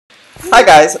Hi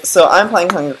guys, so I'm playing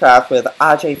Hungercraft with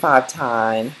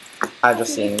AJ510.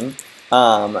 Ajacine.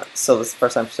 So this is the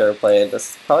first time she's ever played.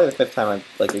 This is probably the 5th time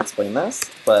I've explained this,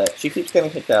 but she keeps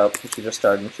getting kicked out because she just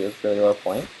started and she has really low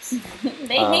points.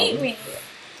 They hate me.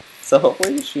 So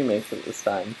hopefully she makes it this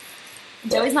time.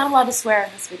 Joey's not allowed to swear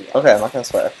in this video. Okay, I'm not gonna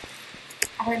swear.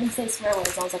 I heard him say swear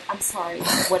words. I was like, I'm sorry.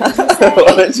 What did you say?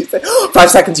 What did she say? 5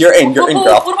 seconds, you're in, girl.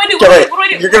 What do I do? Get ready. What do I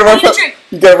do? You're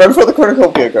gonna run for the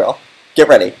cornucopia, girl. Get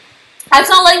ready. It's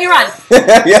not letting me run.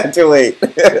 Yeah, too late.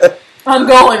 I'm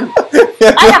going.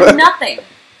 I have nothing.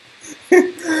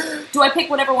 Do I pick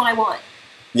whatever one I want?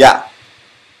 Yeah.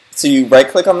 So you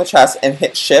right-click on the chest and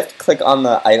hit Shift, click on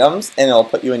the items, and it'll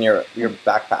put you in your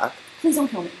backpack. Please don't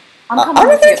kill me. I'm coming I'm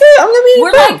with you. I'm gonna be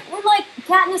We're like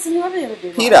Katniss and whoever the other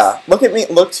dude was. PETA, look at me.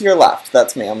 Look to your left.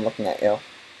 That's me. I'm looking at you.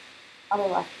 Other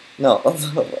left. No. Oh,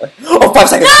 5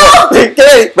 seconds. No! Get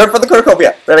ready. Run for the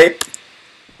cornucopia. Ready?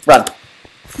 Run.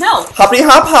 No. Hoppity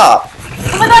hop hop.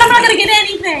 Oh my god, I'm not gonna get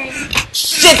anything.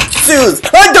 Shit, Suze. Go.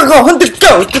 I got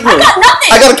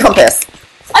nothing. I got a compass.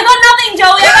 I got nothing,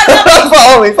 Joey. I got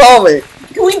nothing. Follow me.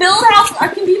 Can we build a house?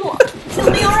 Can people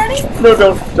kill me already? No,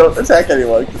 don't attack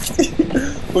anyone.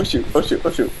 Oh shoot.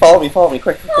 Follow me,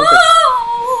 quick. No.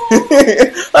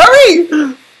 Hurry!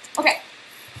 Okay.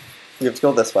 We have to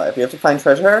go this way. We have to find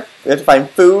treasure, we have to find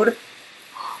food,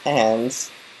 and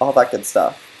all that good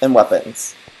stuff. And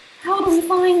weapons. How do we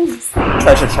find these things?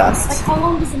 Treasure chests. Like, how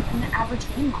long does an average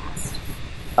game last?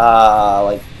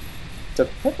 Like,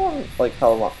 depends on, like,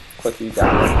 how long quick you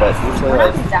die, but usually, We're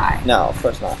like... not gonna die. No, of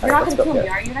course not. You're not gonna kill me,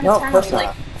 are you? You're not No, gonna of course turn on me,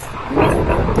 not.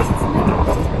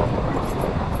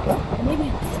 like... Maybe...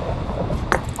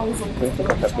 Always We have to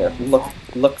look up here.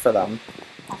 Look for them.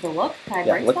 I have to look? Can I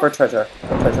Yeah, break look for treasure.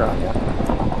 Put treasure on you.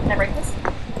 Can I break this?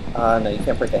 No, you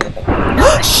can't break anything.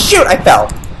 Shoot, I fell!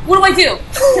 What do I do?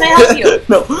 Can I help you?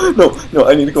 No,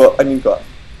 I need to go up.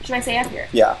 Should I stay up here?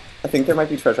 Yeah, I think there might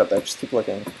be treasure up there. Just keep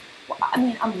looking. Well, I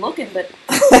mean, I'm looking, but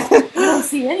I don't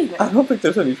see anything. I don't think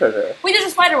there's any treasure. Wait, there's a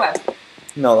spider web.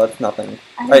 No, that's nothing.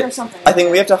 I think there's something. I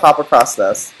think we have to hop across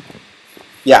this.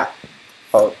 Yeah.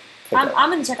 Oh.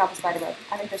 I'm gonna check out the spider web.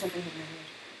 I think there's something hidden in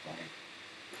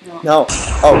here. No.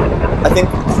 Oh, I think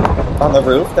on the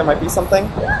roof there might be something.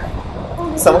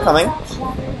 Someone coming?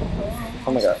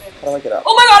 Oh my god. How do I get up?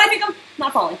 Oh my god, I think I'm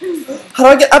not falling. How do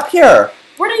I get up here?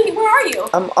 Where are you?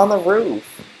 I'm on the roof.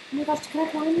 Oh my gosh, can I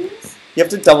climb these? You have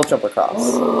to double jump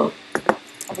across. Over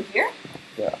here?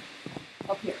 Yeah.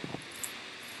 Up here.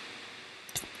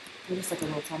 I'm just like a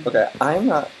little tiny. Okay, I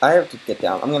have to get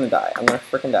down. I'm gonna die. I'm gonna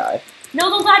freaking die. No,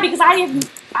 don't die because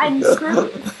I'm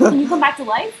screwed. Can you come back to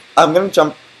life? I'm gonna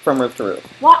jump from roof to roof.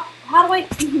 What? How do I?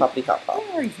 Hoppity hop hop.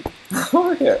 Where are you?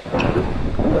 Over here.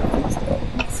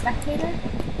 Spectator?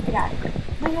 Get out of here.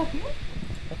 Am I up here?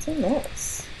 What's in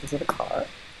this? Is it a car?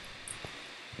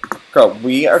 Girl,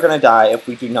 we are gonna die if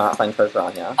we do not find treasure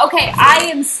on ya. Okay, I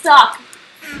am stuck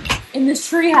in this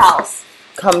treehouse.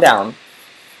 Come down.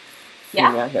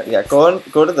 Yeah? Yeah, go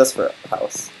to this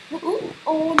house. Ooh,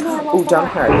 oh no, I lost Ooh, down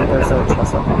here. I think there's no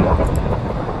chest up here.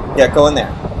 Yeah, go in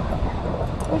there.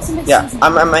 Yeah,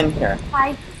 I'm in here.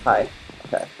 Hi. Hi.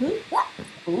 Okay.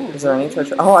 Ooh. Is there any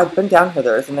treasure? Oh, I've been down here.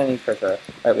 There isn't any treasure.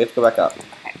 Alright, we have to go back up.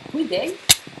 Okay, can we dig?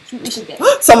 We should dig.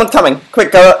 Someone's coming!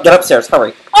 Quick, get upstairs.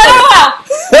 Hurry. Oh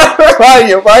no! Behind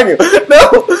you!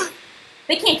 No!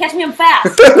 They can't catch me. I'm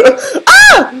fast.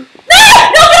 Ah! No,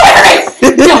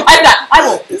 I'm not. I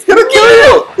will. He's gonna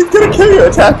kill you!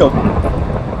 Attack him.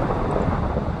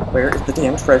 Where is the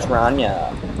damn treasure on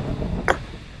ya?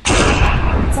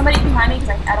 Somebody behind me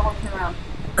because I don't want to turn around.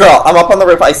 Girl, I'm up on the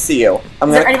roof. I see you. Is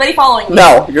there anybody following me?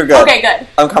 No, you're good. Okay, good.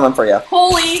 I'm coming for you.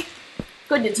 Holy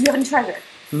goodness, do you have any treasure?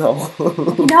 No.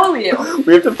 Okay, now we do.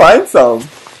 We have to find some.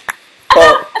 I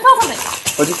found something.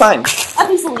 What'd you find? A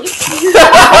piece of leaf.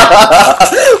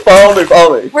 Follow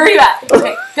me. Where are you at?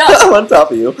 Okay, go. I'm on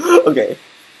top of you. Okay.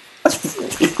 Oh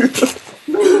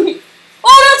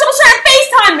no, someone's trying to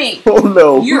FaceTime me! Oh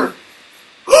no.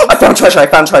 I found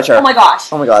treasure. Oh my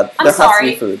gosh. Oh my god. I'm there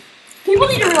sorry. has to be food. People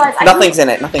need to realize Nothing's in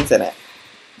it.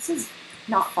 This is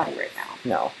not funny right now.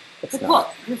 No, it's Like, not. look,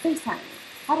 you're FaceTiming me.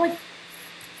 How do I...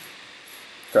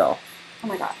 Girl. Oh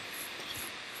my god.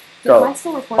 Girl, Am I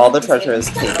still recording all the this treasure game? is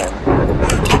taken. I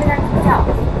think I got kicked out.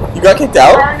 You got kicked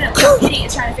out? I don't know. Some idiot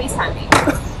is trying to FaceTime me.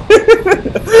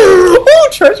 Oh,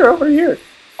 treasure over here.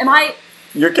 Am I...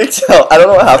 You're kicked out. I don't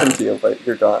know what happened to you, but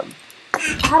you're gone.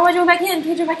 How do I join back in?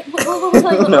 Can you join back in?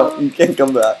 No, you can't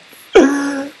come back.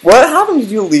 What happened?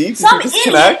 Did you leave? Did Some you idiot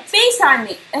disconnect? FaceTime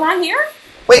me. Am I here?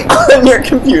 Wait, on your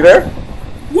computer?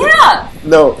 Yeah.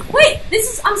 No. Wait,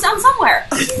 I'm somewhere.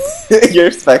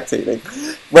 You're spectating.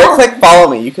 Right click, follow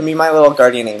me. You can be my little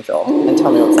guardian angel and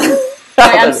tell me what's up.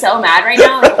 Like, I'm so mad right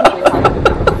now. I can't even tell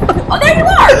you. Oh, there you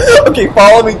are! Okay,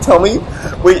 follow me. Tell me.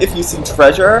 Wait, if you see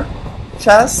treasure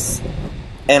chests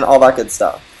and all that good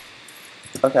stuff.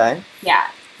 Okay. Yeah.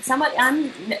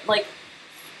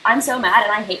 I'm so mad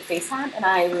and I hate FaceTime and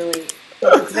I really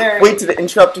it's very Wait, did it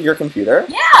interrupt your computer?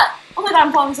 Yeah! Oh my god,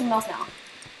 I'm following someone else now.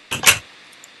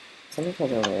 Somebody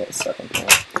told me it's stuck in here.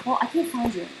 Well, I can't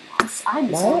find you anymore. I'm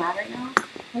so mad right now.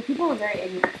 Like, people are very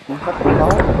ignorant. You have no.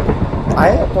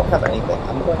 I don't have anything.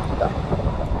 I'm going to die.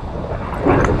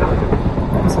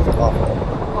 This is awful.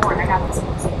 Don't worry, I got this.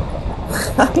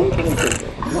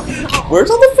 Where's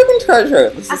all the freaking treasure?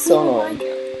 This is so annoying.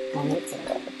 Find you.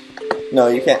 No,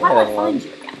 you can't How hit do I anyone. find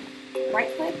you again? Right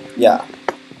click? Yeah.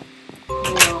 No.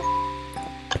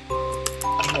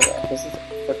 Oh my gosh, this is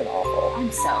freaking awful.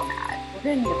 I'm so mad. We're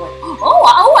gonna need to like.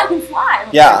 Oh, I can fly.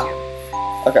 Yeah.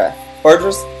 Okay. Or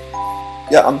just.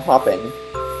 Yeah, I'm hopping.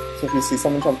 So if you see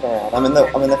someone jumping around, I'm in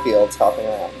the fields hopping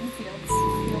around. In the fields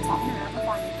hopping around.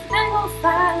 And we'll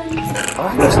find. Oh,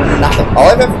 there's nothing. All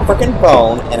I have is a freaking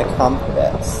bone and a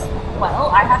compass. Well,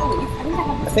 I have a leaf.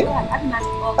 I think I have a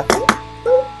magic book.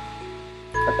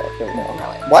 Okay, here we go.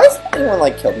 Really? Why hasn't anyone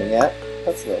like killed me yet?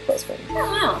 That's the real question. I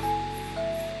don't know.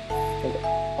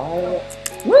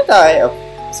 I'm gonna die of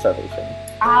starvation.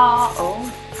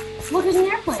 Look, there's an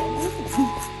airplane.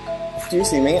 Do you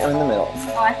see me? I'm in the middle.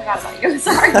 Oh, I forgot about you.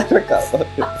 Sorry. I forgot about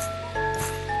you.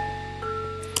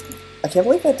 I can't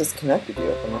believe I disconnected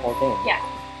you from the whole game. Yeah.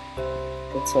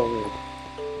 It's so rude.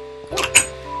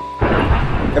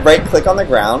 Right click on the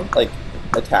ground, like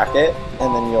attack it,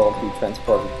 and then you'll be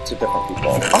transported to different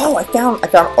people. Oh, I found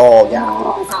oh yeah.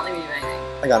 No, it's not letting me do anything.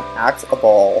 I got an axe, a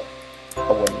ball,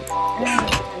 a wooden.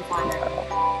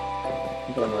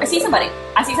 I see somebody.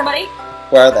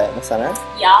 Where are they? In the center?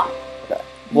 Yeah. Okay.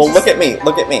 Well, look at me.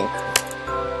 Look at me.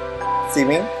 See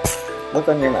me? Look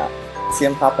on your map. See,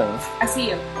 I'm hopping. I see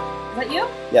you. Is that you?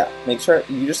 Yeah. Make sure.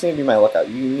 You just need to be my lookout.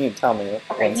 You need to tell me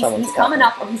when someone's he's coming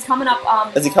up. He's coming up.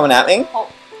 Is he coming at me? Oh,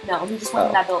 no, he just went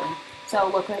in that building. So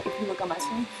look, if you look on my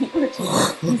screen, he's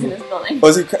in this building.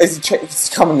 Oh, he's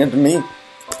coming into me?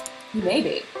 He may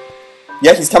be.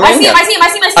 Yeah, he's coming in here. I see him.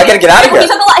 I gotta get out of here.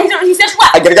 He's on the left. He's just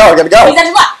left. I gotta go. He's at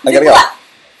your left. I gotta go.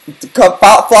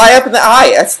 Fly up in the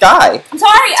sky. I'm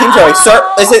sorry. Team Joey.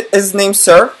 Sir, is his name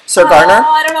Sir? Sir Garner?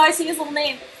 Oh, I don't know. I see his little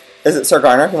name. Is it Sir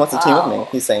Garner? He wants to team with me.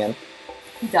 He's saying.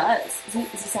 He does. Is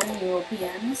he sending you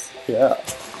PMs? Yeah.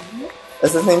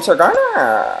 Is his name Sir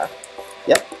Garner?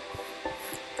 Yep.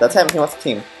 That's him. He wants a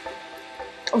team.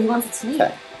 Oh, he wants a team.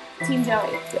 Okay. Team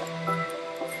Joey. Yeah.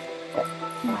 Okay.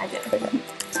 Team IJ. Okay.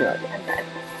 Team IJ. I'm dead.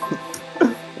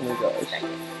 Oh my gosh.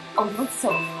 Oh, he wants so.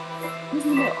 Who's in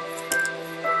the middle?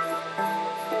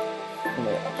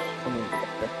 Oh my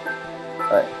gosh.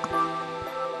 Alright.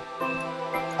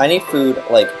 I need food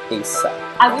like ASAP.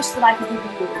 I wish that I could give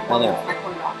you one know. of my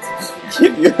corn dogs.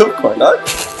 Give you a corn dog?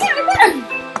 Yeah, right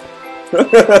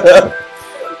there.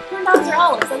 Corn dogs are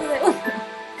olives. That's what they look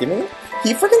like. Give me?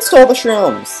 He freaking stole the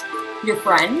shrooms. Your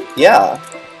friend? Yeah.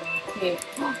 Okay.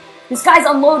 This guy's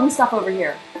unloading stuff over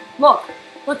here. Look,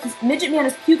 this midget man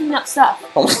is puking up stuff.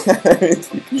 Oh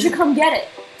my. You should come get it.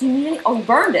 Do you need any? Oh, he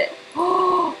burned it.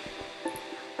 Oh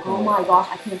my gosh,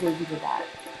 I can't believe you did that.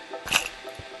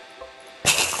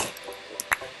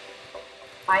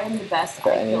 I am the best.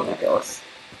 Okay, I need to do this.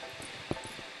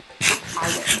 I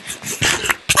win.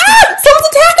 Ah! Someone's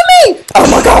attacking me! Oh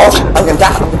my gosh! I'm gonna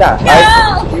die.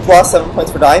 No! You've lost 7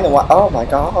 points for dying. Then what? Oh my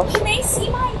gosh! Can they see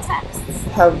my texts?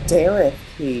 How dare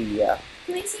he? Can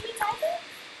they see me typing?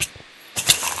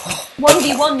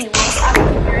 1v1 me,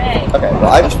 Will. Okay,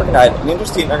 well, I just freaking died. Me and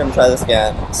Justine are gonna try this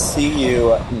again. See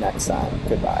you next time.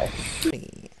 Goodbye.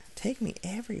 Take me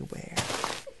everywhere.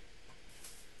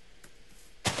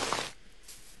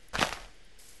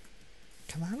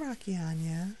 Come on, Rocky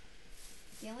Anya.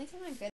 The only time I'm good